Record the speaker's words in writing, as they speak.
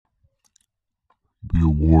Be a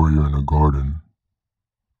warrior in a garden,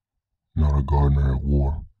 not a gardener at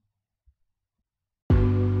war.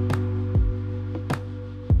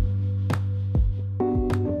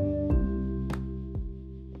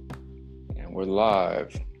 And we're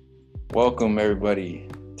live. Welcome, everybody,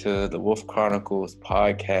 to the Wolf Chronicles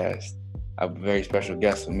podcast. I have a very special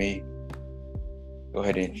guest with me. Go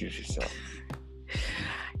ahead and introduce yourself.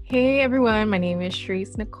 Hey everyone, my name is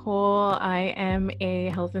Sherese Nicole. I am a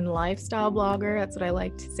health and lifestyle blogger. That's what I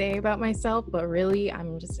like to say about myself, but really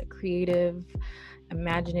I'm just a creative,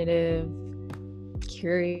 imaginative,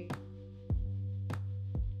 curious.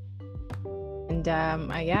 And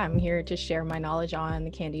I'm here to share my knowledge on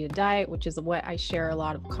the Candida diet, which is what I share a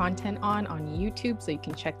lot of content on YouTube, so you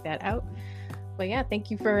can check that out. But yeah, thank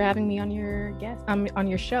you for having me on your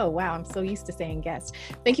show. Wow, I'm so used to saying guest.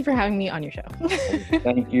 Thank you for having me on your show.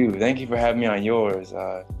 Thank you for having me on yours.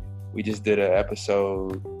 We just did an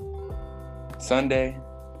episode Sunday,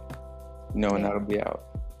 and that'll be out.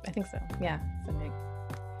 I think so. Yeah, Sunday.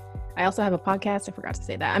 I also have a podcast. I forgot to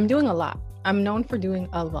say that. I'm doing a lot. I'm known for doing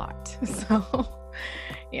a lot. So,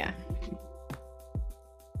 yeah.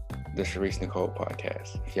 The Sherese Nicole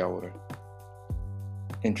podcast, if y'all were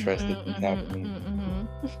interested in having me.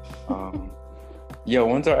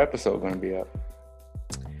 When's our episode going to be up?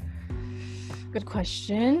 Good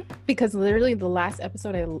question. Because literally the last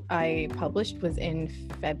episode I published was in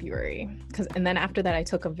February. And then after that I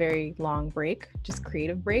took a very long break, just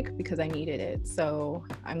creative break, because I needed it. So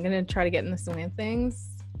I'm going to try to get in the swing of things.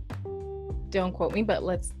 Don't quote me, but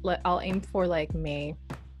I'll aim for like May.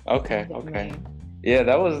 Okay. May. Yeah,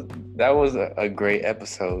 that was a great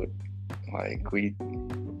episode. Like we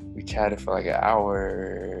chatted for like an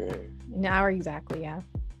hour. An hour exactly, yeah.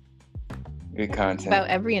 Good content. About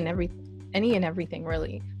any and everything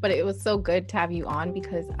really. But it was so good to have you on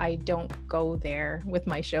because I don't go there with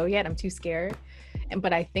my show yet. I'm too scared.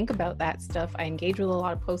 But I think about that stuff. I engage with a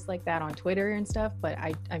lot of posts like that on Twitter and stuff, but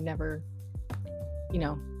I've never,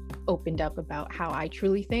 opened up about how I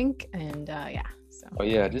truly think. And so. Oh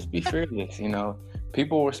yeah, just be fearless.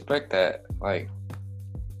 People respect that. Like,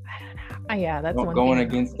 yeah, that's one going thing.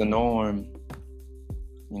 against the norm.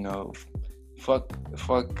 Fuck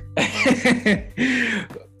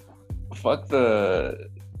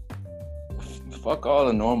all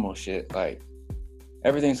the normal shit. Like,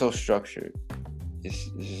 everything's so structured. It's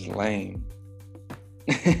just lame.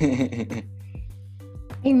 I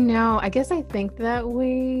know. I guess I think that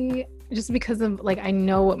way just because of like I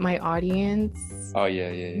know what my audience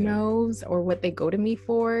knows or what they go to me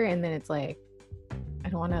for, and then it's like I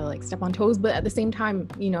don't want to like step on toes, but at the same time,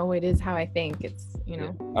 it is how I think. It's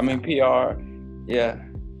I mean, PR, yeah,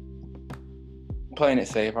 playing it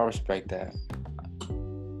safe. I respect that.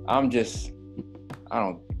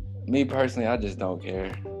 Me personally, I just don't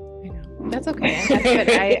care. I know. That's okay. That's good.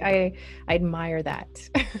 I admire that.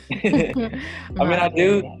 I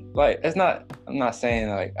do. Like, I'm not saying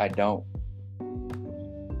like I don't.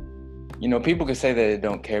 People can say that they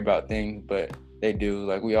don't care about things, but they do.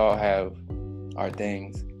 Like, we all have our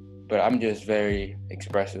things, but I'm just very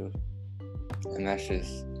expressive, and that's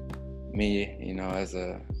just me. As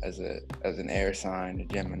an air sign, a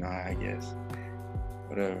Gemini, I guess.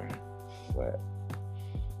 Whatever. But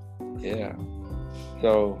yeah.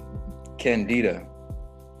 So, Candida.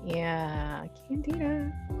 Yeah,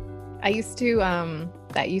 Candida. I used to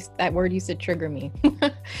that word used to trigger me.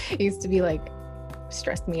 It used to be like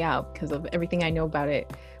stress me out because of everything I know about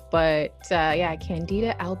it. But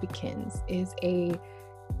Candida albicans is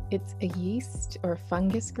it's a yeast or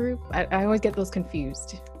fungus group. I always get those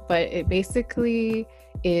confused, but it basically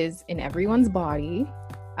is in everyone's body.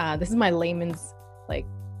 This is my layman's like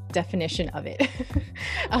definition of it.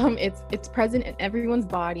 It's present in everyone's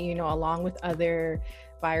body, along with other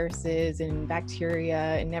viruses and bacteria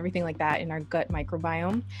and everything like that in our gut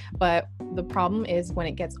microbiome. But the problem is when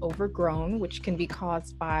it gets overgrown, which can be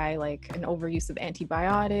caused by like an overuse of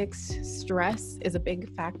antibiotics. Stress is a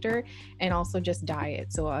big factor, and also just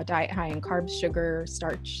diet. So a diet high in carbs, sugar,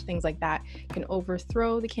 starch, things like that can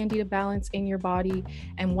overthrow the Candida balance in your body.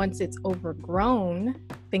 And once it's overgrown,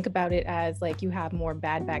 think about it as like you have more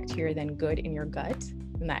bad bacteria than good in your gut,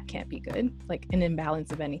 and that can't be good. Like, an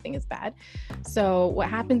imbalance of anything is bad. So what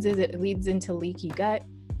happens is it leads into leaky gut.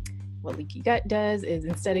 What leaky gut does is,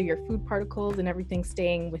 instead of your food particles and everything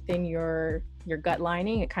staying within your gut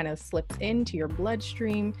lining, it kind of slips into your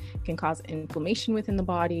bloodstream. It can cause inflammation within the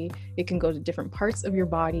body. It can go to different parts of your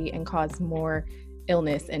body and cause more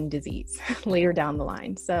illness and disease later down the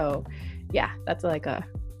line. So yeah, that's like a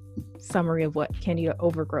summary of what Candida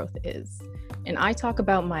overgrowth is. And I talk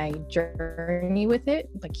about my journey with it,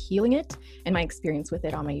 like healing it, and my experience with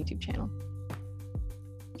it on my YouTube channel.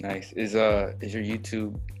 Nice. Is your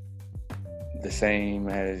YouTube the same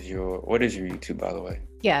as what is your YouTube, by the way?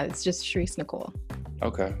 Yeah, it's just Sherese Nicole.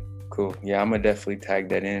 Okay, cool. Yeah, I'm gonna definitely tag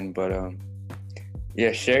that in, but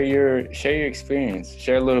yeah, share your experience.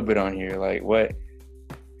 Share a little bit on here. Like when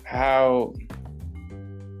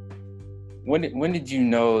did you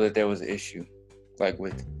know that there was an issue, like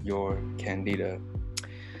with your Candida?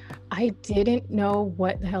 I didn't know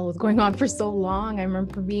what the hell was going on for so long. I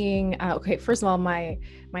remember being okay. First of all, my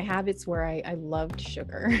habits were I loved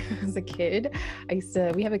sugar as a kid.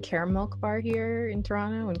 We have a caramel bar here in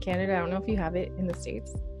Toronto in Canada. I don't know if you have it in the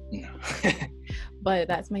States. No. But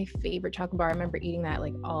that's my favorite chocolate bar. I remember eating that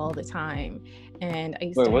like all the time. And I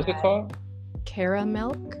used Wait, to what's it called?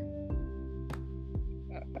 Caramel.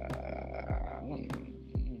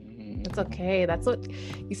 It's okay. That's what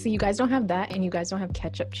you see. You guys don't have that, and you guys don't have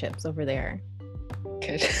ketchup chips over there.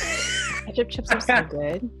 Ketchup chips are so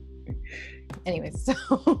good. Anyways,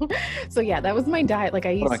 so yeah, that was my diet. Like I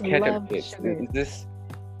used to love sugar. Is this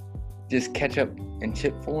just ketchup and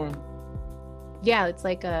chip form? Yeah, it's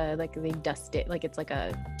like they dust it. Like it's like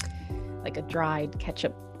a dried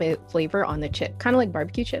ketchup flavor on the chip, kind of like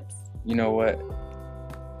barbecue chips. You know what?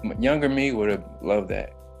 Younger me would have loved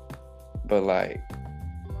that, but like.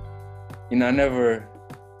 You know, I never,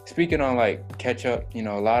 speaking on like ketchup, you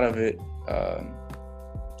know, a lot of it,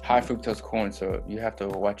 high fructose corn syrup, you have to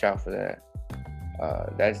watch out for that.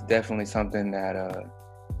 That's definitely something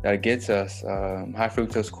that gets us. High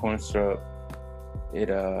fructose corn syrup, it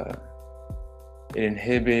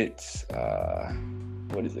inhibits,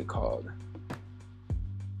 what is it called?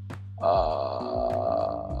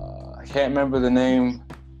 I can't remember the name.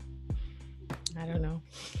 I don't know.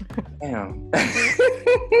 Damn.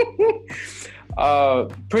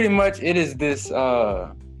 Pretty much it is this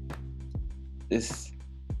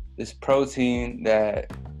protein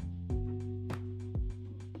that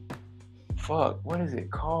what is it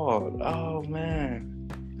called? Oh man.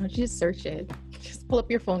 Why don't you just search it? Just pull up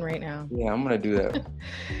your phone right now. Yeah, I'm gonna do that.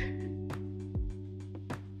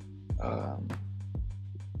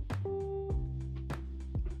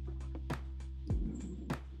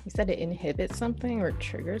 You said it inhibits something or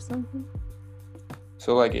triggers something?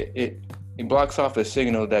 So like it blocks off the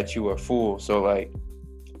signal that you are full. So like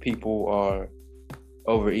people are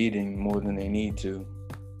overeating more than they need to.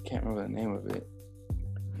 Can't remember the name of it.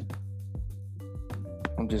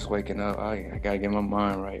 I'm just waking up. I gotta get my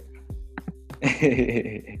mind right.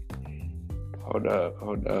 Hold up.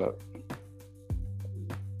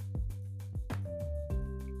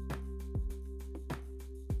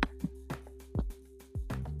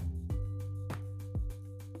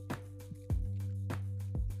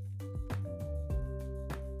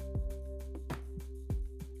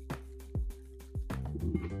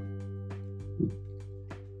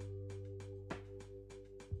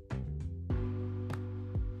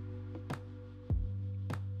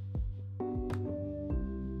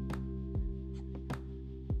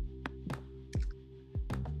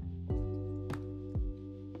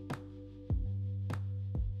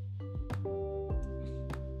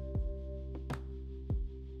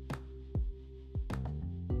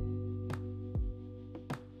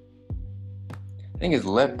 I think it's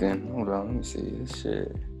leptin. Hold on, let me see. This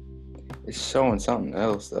shit. It's showing something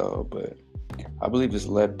else though, but I believe it's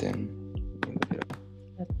leptin.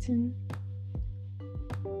 Leptin.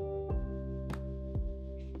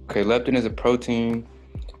 Okay, leptin is a protein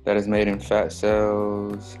that is made in fat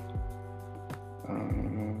cells.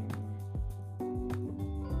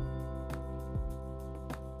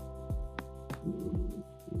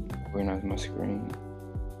 Where is my screen?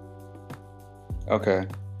 Okay.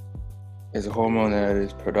 It's a hormone that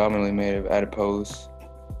is predominantly made of adipose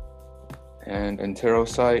and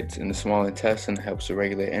enterocytes in the small intestine, helps to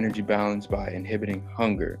regulate energy balance by inhibiting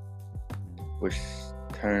hunger, which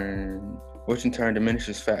in turn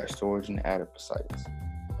diminishes fat storage in adipocytes.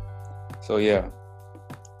 So yeah,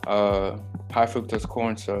 high fructose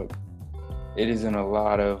corn syrup, it is in a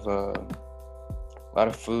lot of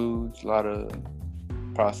foods, a lot of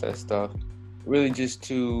processed stuff, really just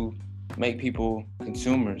to make people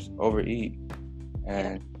consumers overeat,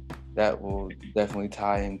 and that will definitely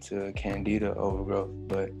tie into Candida overgrowth.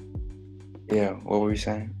 But yeah, what were you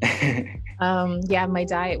saying? Yeah, my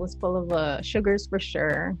diet was full of sugars for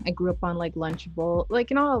sure. I grew up on like Lunchable,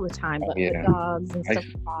 like not all the time, but Yeah. dogs and stuff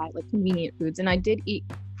like that, like convenient foods. And I did eat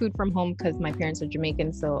food from home because my parents are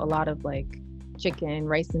Jamaican, so a lot of like chicken,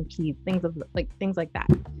 rice and peas, things like that.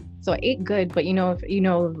 So I ate good, but if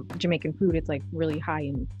Jamaican food, it's like really high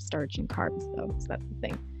in starch and carbs though. So that's the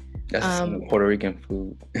thing. That's Puerto Rican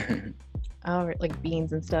food. Oh, like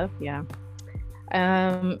beans and stuff, yeah.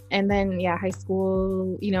 And then high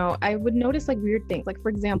school, I would notice like weird things, like for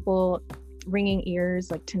example, ringing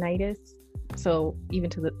ears, like tinnitus. So even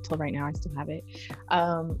till right now I still have it.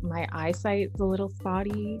 My eyesight's a little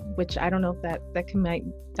spotty, which I don't know if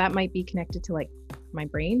that might be connected to like my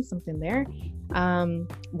brain, something there.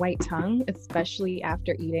 White tongue, especially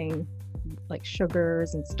after eating like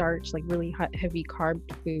sugars and starch, like really heavy carb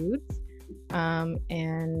foods.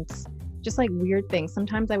 And just like weird things.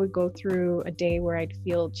 Sometimes I would go through a day where I'd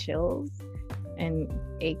feel chills and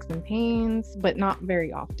aches and pains, but not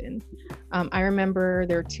very often. I remember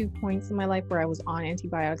there were 2 points in my life where I was on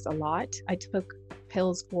antibiotics a lot. I took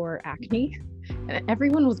pills for acne, and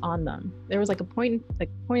everyone was on them. There was like a point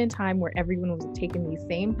in time where everyone was taking these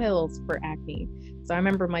same pills for acne. So I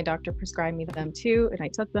remember my doctor prescribed me them too, and I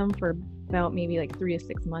took them for about maybe like 3 to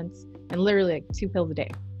 6 months, and literally like 2 pills a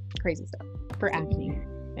day. Crazy stuff for acne.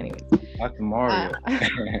 Anyways. Dr. Mario.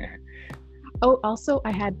 Oh, also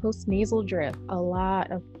I had postnasal drip, a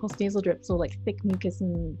lot of postnasal drip, so like thick mucus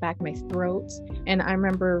in the back of my throat. And I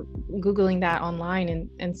remember Googling that online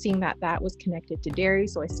and seeing that was connected to dairy.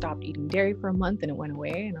 So I stopped eating dairy for a month and it went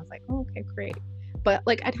away. And I was like, oh, okay, great. But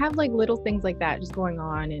like I'd have like little things like that just going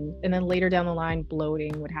on. And then later down the line,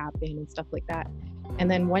 bloating would happen and stuff like that. And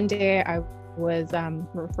then one day I was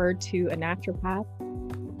referred to a naturopath.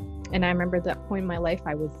 And I remember at that point in my life,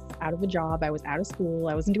 I was out of a job, I was out of school,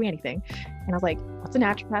 I wasn't doing anything. And I was like, what's a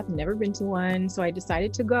naturopath? I've never been to one. So I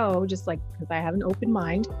decided to go, just like, because I have an open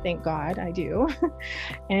mind. Thank God I do.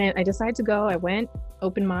 And I decided to go. I went,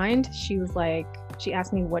 open mind. She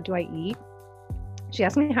asked me, what do I eat? She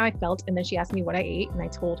asked me how I felt, and then she asked me what I ate, and I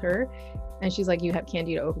told her. And she's like, you have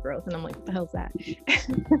Candida overgrowth. And I'm like, what the hell's that?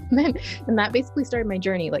 and that basically started my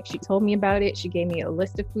journey. Like, she told me about it. She gave me a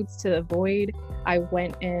list of foods to avoid. I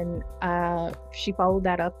went and she followed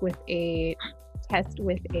that up with a test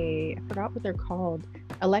with I forgot what they're called,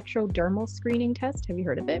 electrodermal screening test. Have you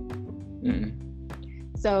heard of it?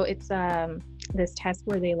 Mm-hmm. So it's this test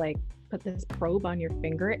where they like put this probe on your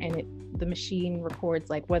finger, and the machine records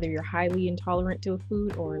like whether you're highly intolerant to a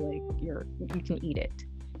food or like you can eat it.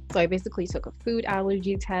 So I basically took a food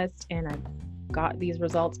allergy test, and I got these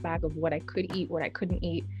results back of what I could eat, what I couldn't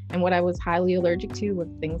eat, and what I was highly allergic to was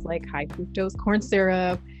things like high fructose corn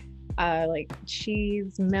syrup, like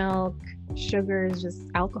cheese, milk, sugars, just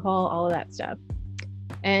alcohol, all of that stuff.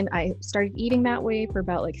 And I started eating that way for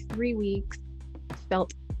about like 3 weeks.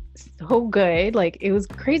 Felt so good. Like, it was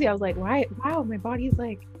crazy. I was like, wow, my body's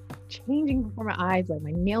like changing before my eyes. Like,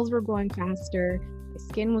 my nails were growing faster, my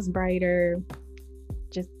skin was brighter,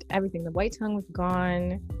 just everything. The white tongue was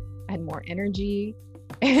gone. I had more energy.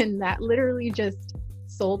 And that literally just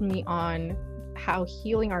sold me on how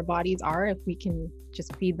healing our bodies are if we can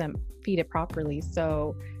just feed it properly.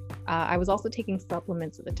 So I was also taking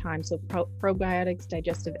supplements at the time, so probiotics,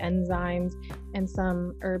 digestive enzymes, and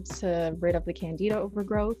some herbs to rid of the Candida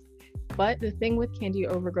overgrowth. But the thing with Candida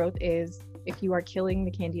overgrowth is if you are killing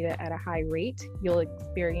the Candida at a high rate, you'll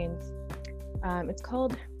experience, it's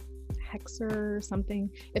called Hexer or something.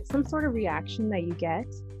 It's some sort of reaction that you get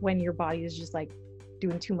when your body is just like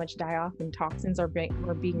doing too much die-off and toxins are being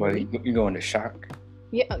released. You go into shock?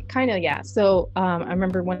 Yeah, kind of, yeah. So I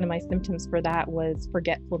remember one of my symptoms for that was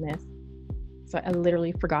forgetfulness. So I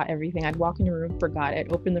literally forgot everything. I'd walk in a room, forgot it,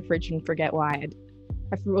 open the fridge and forget why.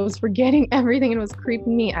 I was forgetting everything, and it was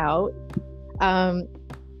creeping me out. And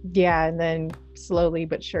then slowly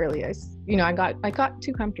but surely, I got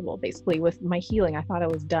too comfortable basically with my healing. I thought I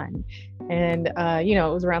was done. And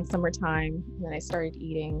it was around summertime, and then I started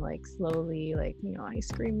eating like slowly, like,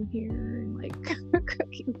 ice cream here and like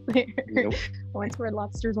cookies there. Nope. I went to Red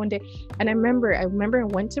Lobster's one day, and I remember I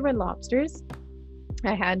went to Red Lobster's.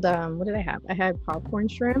 I had what did I have? I had popcorn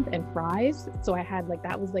shrimp and fries. So I had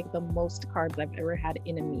that was like the most carbs I've ever had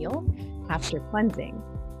in a meal after cleansing.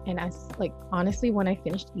 And I honestly, when I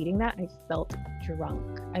finished eating that, I felt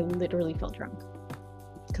drunk. I literally felt drunk.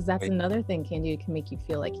 Because that's another thing Candida can make you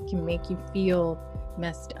feel like. It can make you feel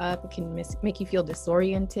messed up. It can make you feel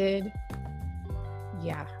disoriented.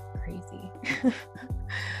 Yeah, crazy.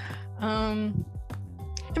 And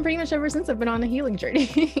pretty much ever since, I've been on a healing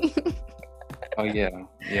journey. Oh yeah.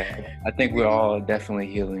 I think we're all definitely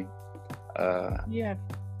healing. Yeah.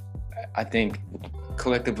 I think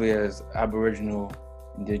collectively as Aboriginal,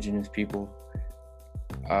 Indigenous people,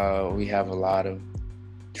 we have a lot of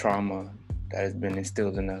trauma that has been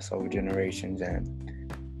instilled in us over generations,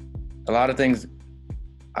 and a lot of things.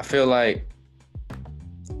 I feel like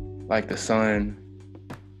the sun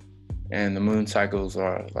and the moon cycles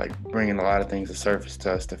are like bringing a lot of things to surface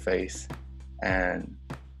to us to face, and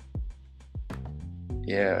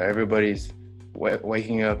yeah, everybody's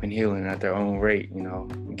waking up and healing at their own rate. You know,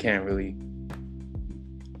 we can't really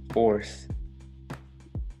force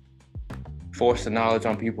the knowledge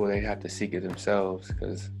on people. They have to seek it themselves,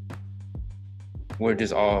 because we're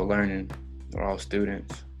just all learning. We're all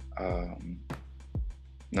students.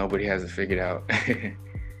 Nobody has it figured out. I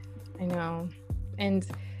know. And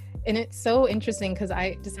it's so interesting, because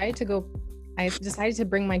I decided to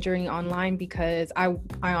bring my journey online because I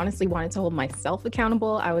honestly wanted to hold myself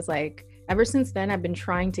accountable. I was like, ever since then, I've been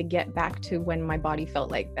trying to get back to when my body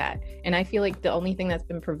felt like that. And I feel like the only thing that's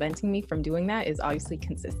been preventing me from doing that is obviously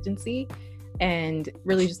consistency and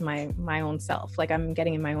really just my own self. Like, I'm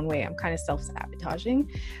getting in my own way. I'm kind of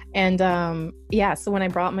self-sabotaging. And so when I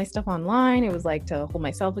brought my stuff online, it was like to hold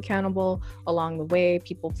myself accountable. Along the way,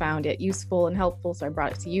 people found it useful and helpful, so I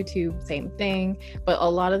brought it to YouTube, same thing. But a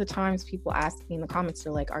lot of the times people ask me in the comments,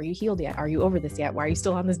 they're like, are you healed yet? Are you over this yet? Why are you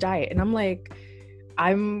still on this diet? And I'm like,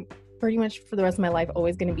 I'm pretty much for the rest of my life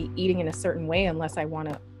always going to be eating in a certain way unless I want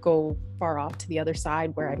to go far off to the other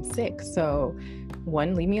side where I'm sick. So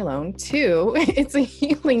 1, leave me alone. 2, it's a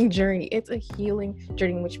healing journey. It's a healing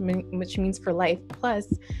journey, which means for life.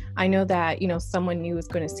 Plus, I know that, you know, someone new is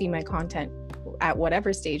going to see my content at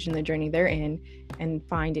whatever stage in the journey they're in and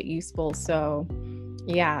find it useful. So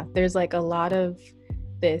yeah, there's like a lot of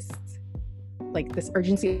this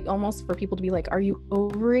urgency almost for people to be like, are you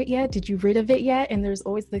over it yet? Did you rid of it yet? And there's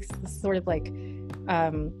always this sort of like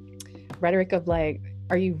rhetoric of like,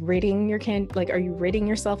 are you ridding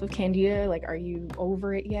yourself of Candida? Like, are you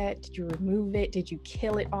over it yet? Did you remove it? Did you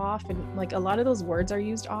kill it off? And like a lot of those words are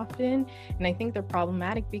used often. And I think they're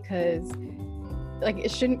problematic because like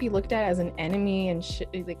it shouldn't be looked at as an enemy, and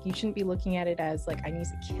you shouldn't be looking at it as like, I need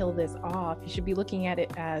to kill this off. You should be looking at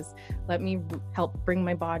it as, let me help bring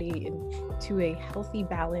my body into a healthy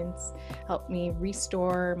balance, help me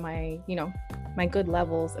restore my, you know, my good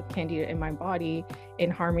levels of Candida in my body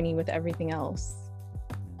in harmony with everything else.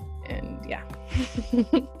 And yeah,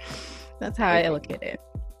 that's how I look at it.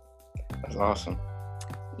 That's awesome.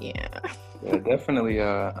 Yeah, definitely.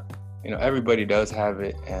 You know, everybody does have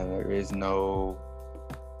it, and there is no.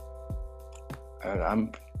 I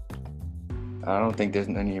don't think there's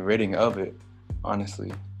any ridding of it,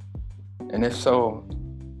 honestly. And if so,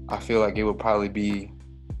 I feel like it would probably be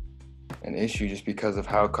an issue just because of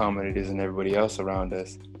how common it is in everybody else around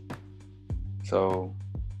us. So,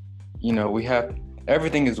 you know,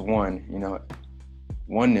 everything is one, you know,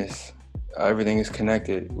 oneness, everything is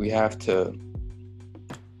connected. We have to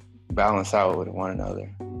balance out with one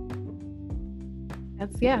another.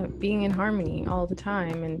 That's being in harmony all the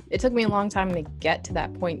time. And it took me a long time to get to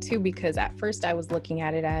that point too, because at first I was looking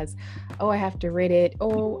at it as, oh, I have to rid it.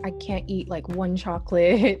 Oh, I can't eat like one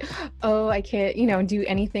chocolate. Oh, I can't, you know, do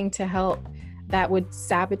anything to help. That would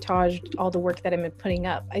sabotage all the work that I've been putting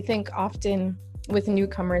up. I think often with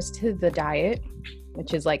newcomers to the diet,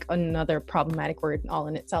 which is like another problematic word all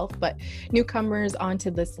in itself, but newcomers onto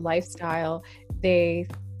this lifestyle, they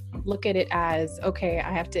look at it as, okay,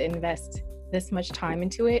 I have to invest this much time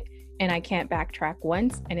into it and I can't backtrack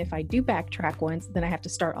once. And if I do backtrack once, then I have to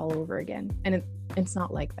start all over again. And it's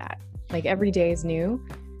not like that. Like every day is new.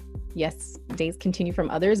 Yes, days continue from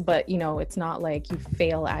others, but you know, it's not like you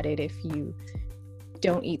fail at it if you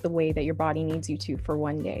don't eat the way that your body needs you to for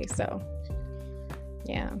one day. So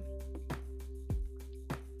yeah.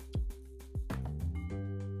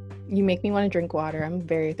 You make me want to drink water. I'm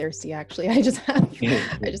very thirsty actually. I just have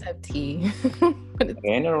tea.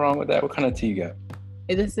 Ain't nothing wrong with that. What kind of tea you got?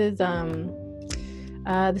 This is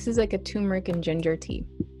like a turmeric and ginger tea.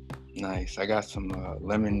 Nice. I got some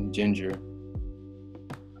lemon ginger.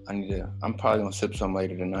 I'm probably gonna sip some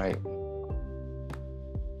later tonight.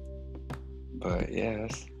 But yeah,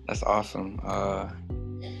 that's awesome.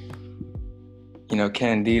 You know,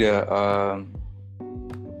 Candida,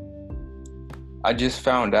 I just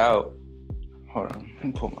found out. Hold on, let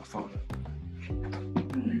me pull my phone.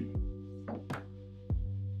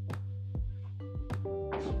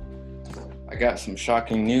 I got some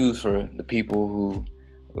shocking news for the people who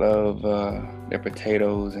love their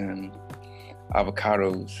potatoes and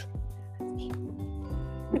avocados.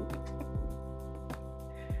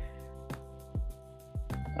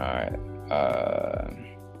 All right.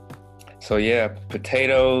 So yeah,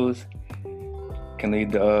 potatoes can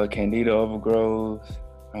lead to Candida overgrowth.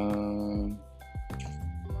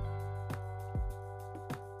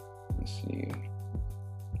 Let's see.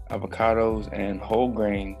 Avocados and whole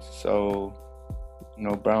grains. So, you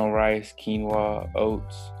know, brown rice, quinoa,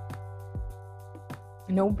 oats.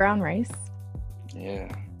 No brown rice. Yeah.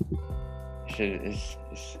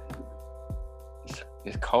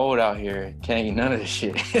 It's cold out here. Can't eat none of this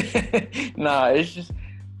shit. Nah, it's just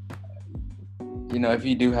you know, if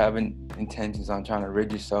you do have intentions on trying to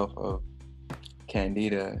rid yourself of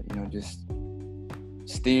Candida, you know, just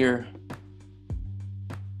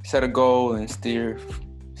set a goal and steer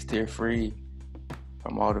free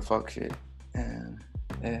from all the fuck shit. And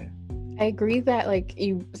yeah. I agree that like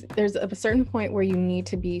there's a certain point where you need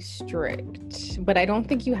to be strict, but I don't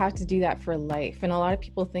think you have to do that for life. And a lot of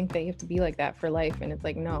people think that you have to be like that for life, and it's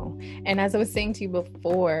like, no. And as I was saying to you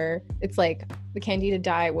before, it's like the Candida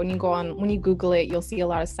diet, when you Google it, you'll see a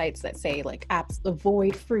lot of sites that say like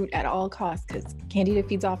avoid fruit at all costs because Candida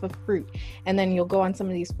feeds off of fruit. And then you'll go on some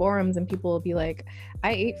of these forums and people will be like,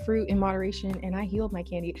 I ate fruit in moderation and I healed my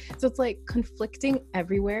Candida. So it's like conflicting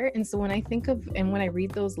everywhere. And so when I when I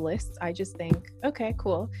read those lists, I just think, okay,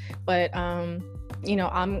 cool. But, you know,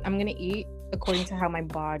 I'm going to eat according to how my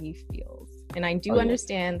body feels. And I do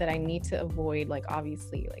understand that I need to avoid, like,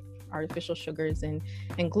 obviously, like artificial sugars and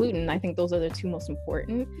gluten. I think those are the two most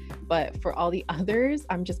important. But for all the others,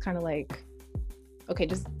 I'm just kind of like, okay,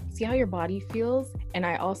 just see how your body feels. And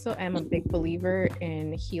I also am a big believer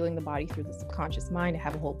in healing the body through the subconscious mind. I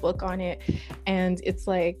have a whole book on it. And it's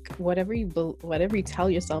like, whatever you tell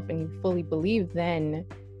yourself and you fully believe, then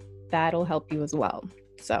that'll help you as well.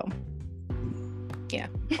 So yeah.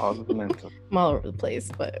 Positive mental. I'm all over the place,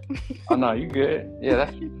 but oh no, you good. Yeah,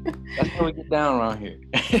 that's how we get down around here.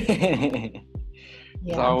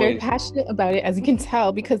 Yeah, I'm very passionate about it, as you can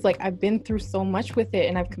tell, because like I've been through so much with it,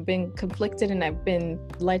 and I've been conflicted, and I've been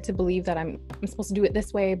led to believe that I'm supposed to do it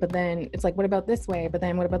this way, but then it's like, what about this way? But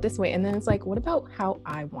then what about this way? And then it's like, what about how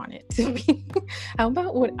I want it to be? How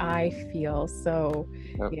about what I feel? So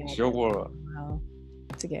yeah, it's your world.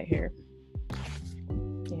 To get here.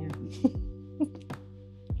 Yeah.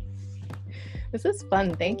 This is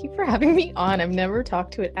fun. Thank you for having me on. I've never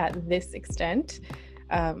talked to it at this extent.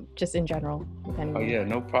 Just in general with anyone. Oh yeah,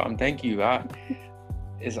 no problem. Thank you.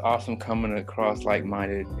 It's awesome coming across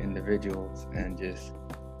like-minded individuals and just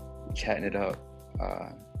chatting it up.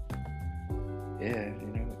 Yeah,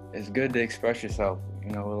 you know, it's good to express yourself.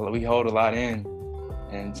 You know, we hold a lot in,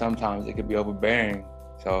 and sometimes it could be overbearing.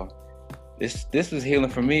 So this was healing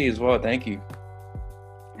for me as well. Thank you.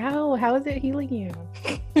 How is it healing you?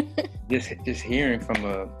 just hearing from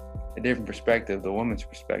a different perspective, the woman's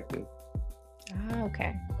perspective. Ah,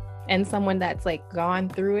 okay. And someone that's like gone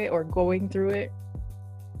through it or going through it.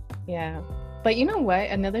 Yeah. But you know what?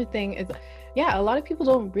 Another thing is, yeah, a lot of people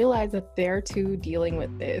don't realize that they're too dealing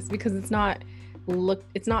with this because it's not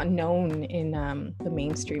known in the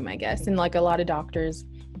mainstream, I guess. And like a lot of doctors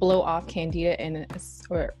blow off Candida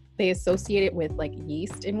or they associate it with like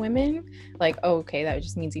yeast in women. Like, oh, okay, that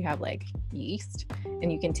just means you have like yeast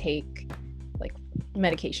and you can take like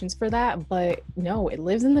medications for that. But no, it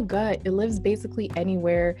lives in the gut. It lives basically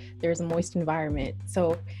anywhere there's a moist environment.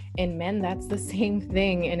 So in men, that's the same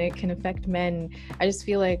thing, and it can affect men. I just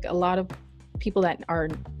feel like a lot of people that are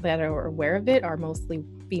aware of it are mostly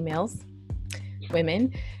females,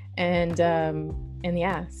 women, and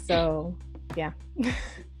yeah, so yeah.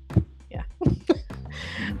 Yeah.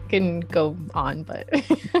 Can go on, but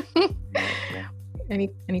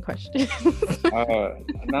any questions?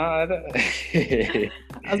 No, I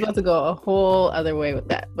was about to go a whole other way with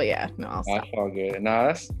that, but yeah, no, I'll stop. That's all good.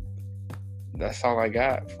 No, that's all I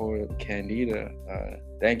got for Candida.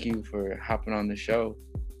 Thank you for hopping on the show,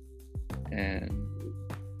 and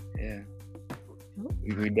yeah,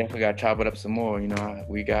 we definitely got to chop it up some more. You know,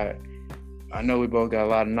 I know we both got a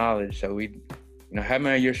lot of knowledge, so have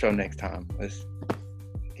me on your show next time. Let's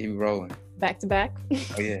keep rolling. Back to back.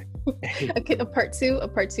 Oh yeah. A part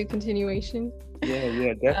two continuation.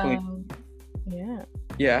 Yeah, definitely.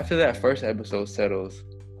 Yeah, after that first episode settles,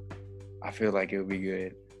 I feel like it'll be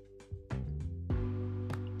good.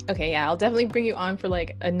 Okay, yeah, I'll definitely bring you on for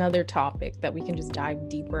like another topic that we can just dive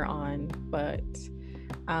deeper on. But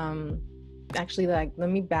actually, like, let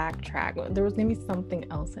me backtrack. There was maybe something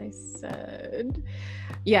else I said.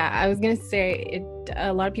 Yeah, I was gonna say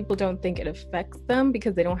a lot of people don't think it affects them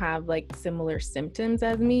because they don't have like similar symptoms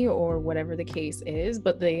as me or whatever the case is.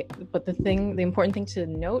 But the important thing to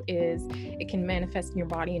note is it can manifest in your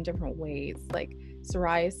body in different ways. Like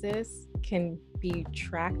psoriasis can be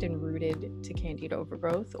tracked and rooted to Candida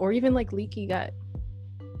overgrowth, or even like leaky gut.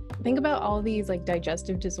 Think about all these like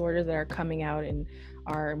digestive disorders that are coming out and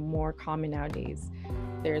are more common nowadays.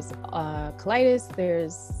 There's colitis,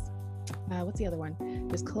 there's what's the other one?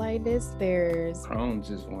 There's colitis, there's Crohn's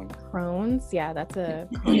is one. Crohn's, yeah, that's a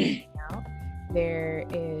common now. There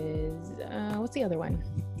is what's the other one?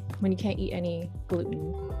 When you can't eat any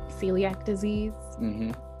gluten, celiac disease.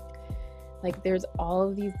 Mm-hmm. Like there's all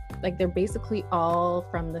of these, like they're basically all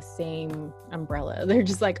from the same umbrella. They're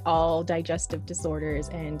just like all digestive disorders,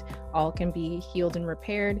 and all can be healed and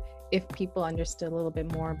repaired if people understood a little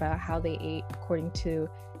bit more about how they ate according to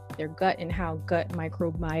their gut and how gut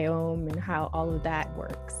microbiome and how all of that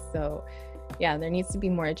works. So yeah, there needs to be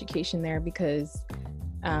more education there because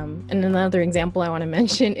and another example I want to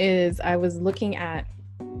mention is I was looking at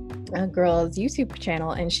a girl's YouTube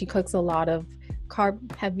channel, and she cooks a lot of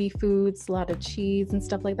carb heavy foods, a lot of cheese and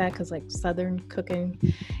stuff like that, because like Southern cooking.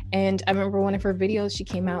 And I remember one of her videos, she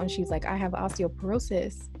came out and she's like, I have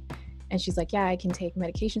osteoporosis. And she's like, yeah, I can take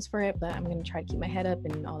medications for it, but I'm going to try to keep my head up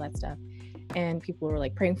and all that stuff. And people were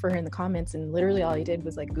like praying for her in the comments. And literally all I did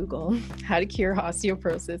was like Google how to cure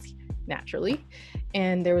osteoporosis naturally.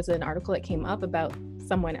 And there was an article that came up about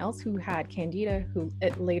someone else who had Candida, who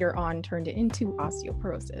it later on turned it into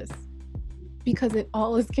osteoporosis, because it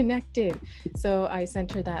all is connected. So I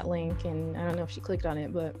sent her that link, and I don't know if she clicked on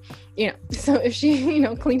it, but so if she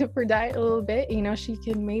cleaned up her diet a little bit, she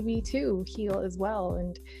can maybe too heal as well.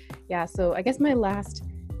 And yeah, so I guess my last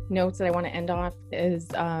notes that I want to end off is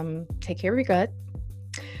take care of your gut,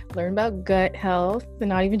 learn about gut health, and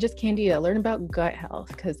not even just Candida, learn about gut health,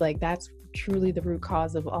 because like that's truly the root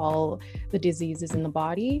cause of all the diseases in the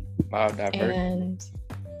body. Biodiversity. And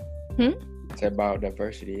It's about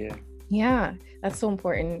biodiversity, yeah. Yeah, that's so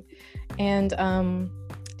important. And damn,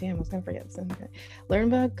 I was gonna forget something. Learn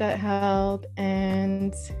about gut health,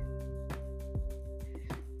 and it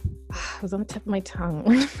was on the tip of my tongue.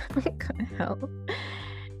 Learn about gut health.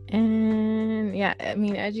 And yeah, I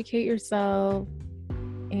mean, educate yourself.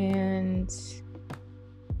 And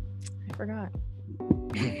I forgot.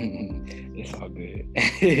 It's all good.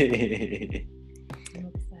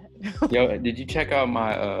 I'm upset. Yo, did you check out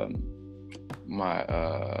my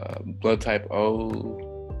blood type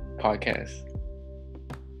O podcast?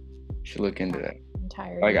 You should look into that. I'm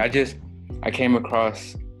tired. Like I came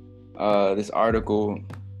across this article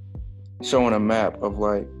showing a map of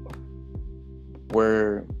like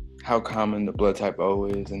how common the blood type O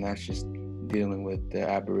is, and that's just dealing with the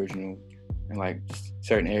Aboriginal and like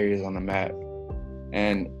certain areas on the map.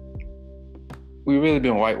 And we've really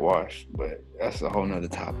been whitewashed, but that's a whole nother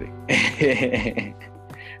topic.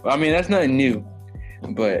 Well, I mean, that's nothing new,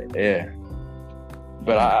 but yeah.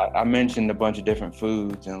 But I mentioned a bunch of different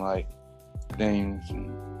foods and like things,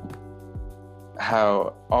 and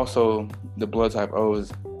how also the blood type O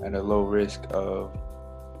is at a low risk of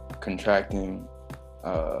contracting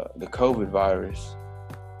the COVID virus.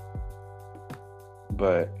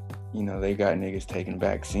 But, they got niggas taking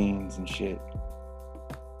vaccines and shit.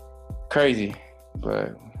 Crazy.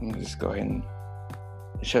 But let me just go ahead and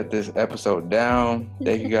shut this episode down.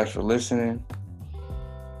 Thank you guys for listening.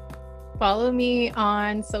 Follow me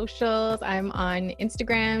on socials. I'm on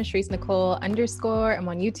Instagram, Sherese Nicole _. I'm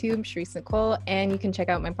on YouTube, Sherese Nicole. And you can check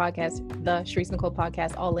out my podcast, the Sherese Nicole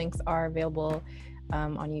Podcast. All links are available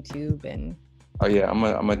on YouTube. And oh yeah, I'm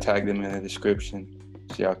gonna tag them in the description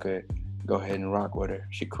so y'all could go ahead and rock with her.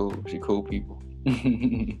 She cool people.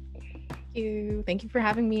 Thank you for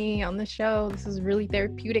having me on the show. This is really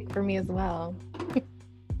therapeutic for me as well.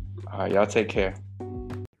 All right, y'all take care.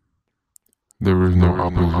 There is no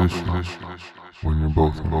opposition when you're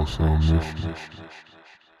both on the same mission.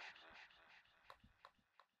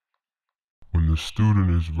 When the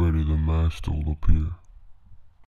student is ready, the master will appear.